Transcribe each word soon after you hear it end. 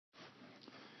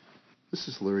This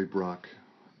is Larry Brock.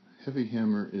 Heavy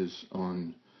hammer is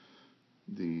on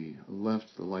the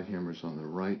left, the light hammer is on the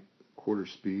right, quarter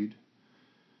speed.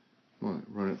 I'm going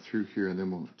to run it through here and then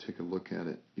we'll take a look at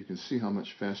it. You can see how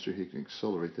much faster he can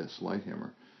accelerate this light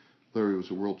hammer. Larry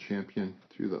was a world champion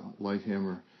through the light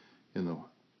hammer in the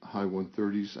high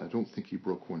 130s. I don't think he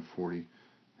broke 140.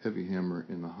 Heavy hammer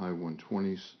in the high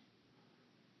 120s.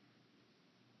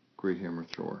 Great hammer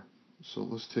thrower. So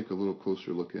let's take a little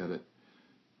closer look at it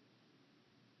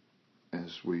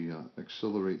as we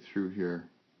accelerate through here.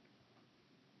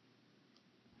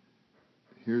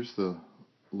 Here's the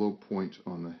low point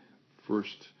on the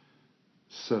first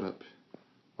setup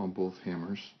on both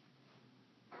hammers.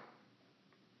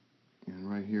 And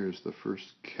right here is the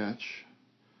first catch.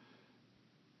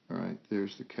 Alright,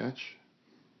 there's the catch.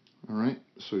 Alright,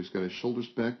 so he's got his shoulders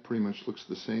back, pretty much looks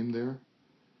the same there.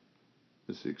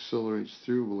 As he accelerates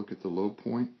through, we'll look at the low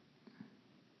point.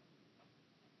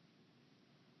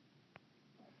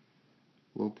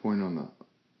 Low point on the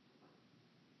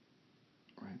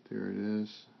right there it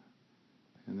is,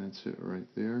 and that's it right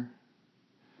there.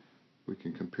 We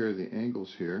can compare the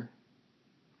angles here.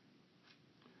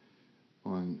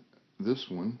 On this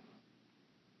one,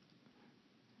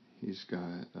 he's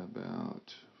got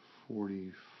about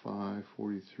 45,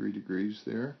 43 degrees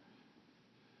there.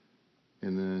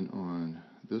 And then on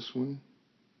this one,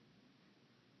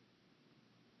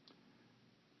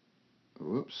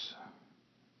 whoops,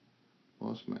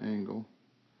 lost my angle.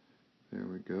 There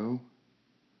we go.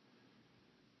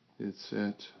 It's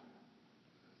at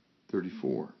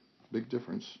 34. Big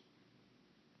difference.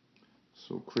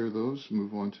 So clear those,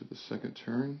 move on to the second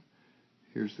turn.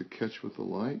 Here's the catch with the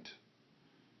light.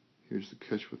 Here's the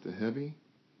catch with the heavy.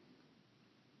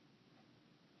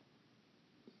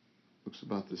 Looks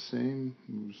about the same,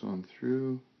 moves on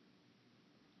through.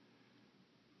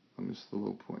 I missed the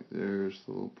low point. There's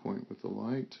the low point with the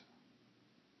light.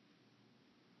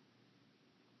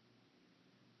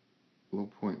 Low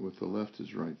point with the left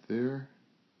is right there.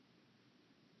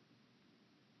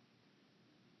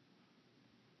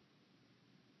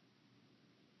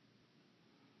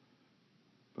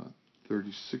 About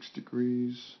 36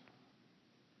 degrees.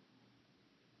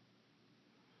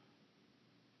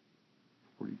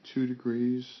 42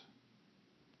 degrees.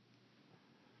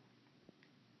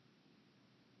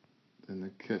 Then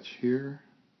the catch here.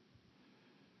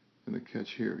 And the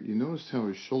catch here. You notice how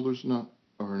his shoulders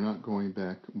are not going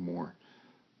back more.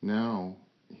 Now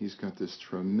he's got this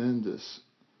tremendous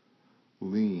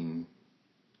lean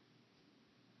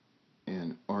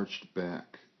and arched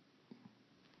back.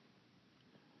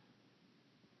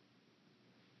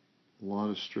 A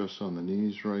lot of stress on the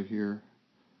knees right here.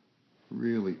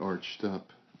 Really arched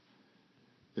up.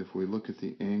 If we look at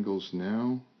the angles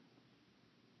now,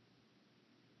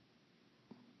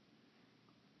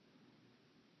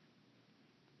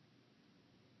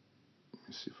 let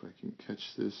me see if I can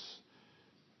catch this.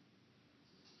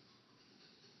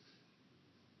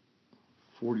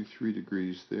 43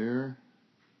 degrees there.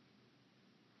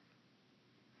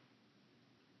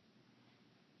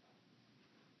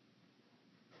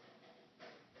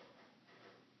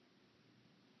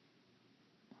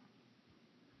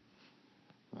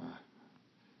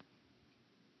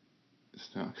 It's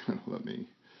not going to let me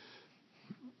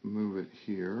move it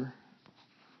here.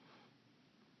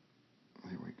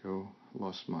 There we go.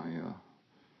 Lost my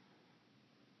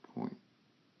point.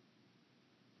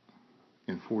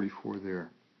 And 44 there.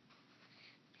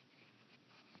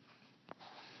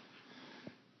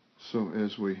 So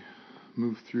as we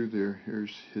move through there,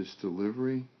 here's his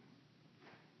delivery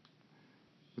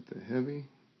with the heavy.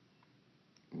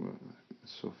 Well,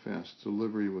 so fast.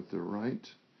 Delivery with the right.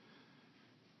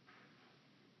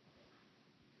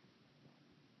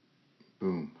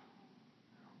 Boom.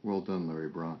 Well done, Larry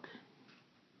Brock.